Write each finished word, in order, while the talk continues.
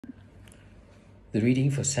The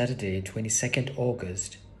reading for Saturday, 22nd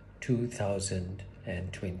August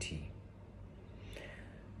 2020.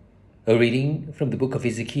 A reading from the book of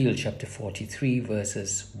Ezekiel, chapter 43,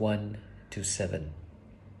 verses 1 to 7.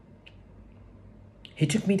 He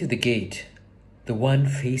took me to the gate, the one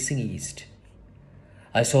facing east.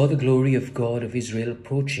 I saw the glory of God of Israel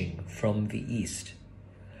approaching from the east.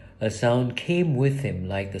 A sound came with him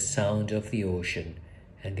like the sound of the ocean,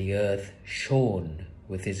 and the earth shone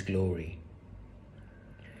with his glory.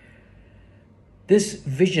 This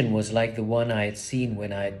vision was like the one I had seen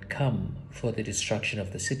when I had come for the destruction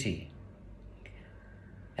of the city,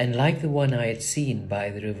 and like the one I had seen by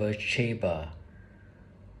the river Chebar.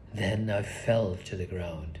 Then I fell to the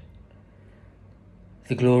ground.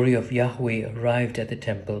 The glory of Yahweh arrived at the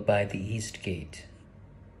temple by the east gate.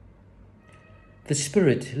 The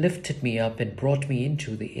Spirit lifted me up and brought me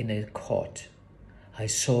into the inner court. I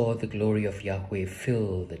saw the glory of Yahweh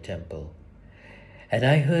fill the temple. And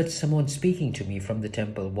I heard someone speaking to me from the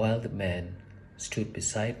temple while the man stood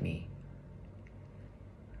beside me.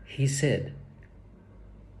 He said,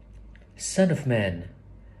 "Son of man,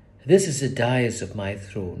 this is the dais of my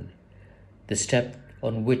throne, the step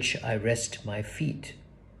on which I rest my feet.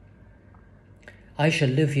 I shall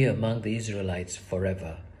live here among the Israelites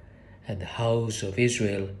forever, and the house of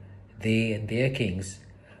Israel, they and their kings,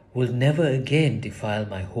 will never again defile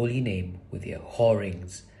my holy name with their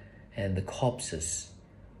whorings and the corpses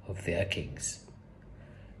of their kings."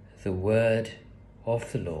 The word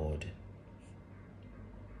of the Lord.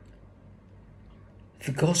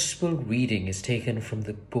 The Gospel reading is taken from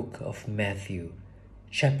the book of Matthew,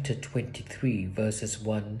 chapter 23, verses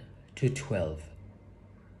 1 to 12.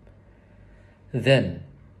 Then,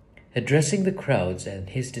 addressing the crowds and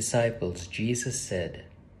his disciples, Jesus said,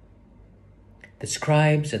 "The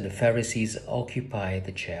scribes and the Pharisees occupy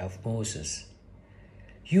the chair of Moses.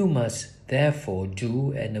 You must therefore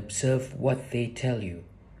do and observe what they tell you.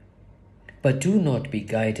 But do not be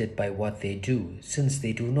guided by what they do, since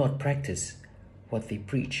they do not practice what they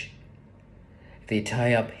preach. They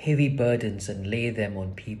tie up heavy burdens and lay them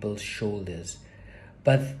on people's shoulders,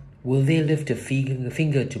 but will they lift a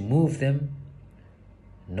finger to move them?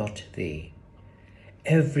 Not they.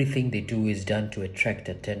 Everything they do is done to attract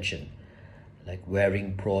attention, like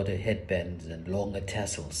wearing broader headbands and longer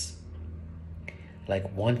tassels,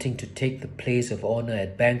 like wanting to take the place of honor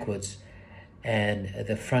at banquets and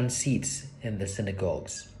the front seats in the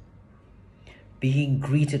synagogues, being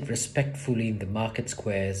greeted respectfully in the market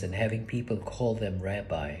squares and having people call them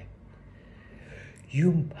rabbi.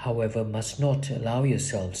 You, however, must not allow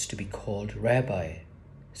yourselves to be called rabbi,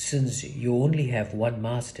 since you only have one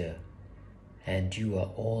master, and you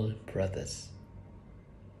are all brothers.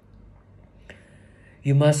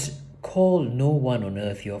 You must call no one on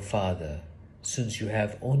earth your father, since you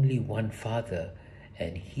have only one Father,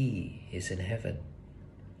 and he is in heaven.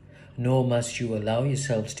 Nor must you allow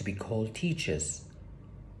yourselves to be called teachers,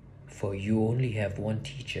 for you only have one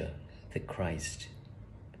teacher, the Christ.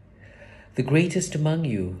 The greatest among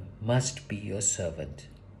you must be your servant.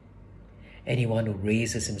 Anyone who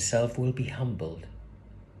raises himself will be humbled,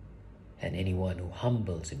 and anyone who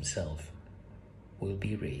humbles himself will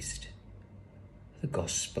be raised." The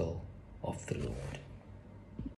Gospel of the Lord.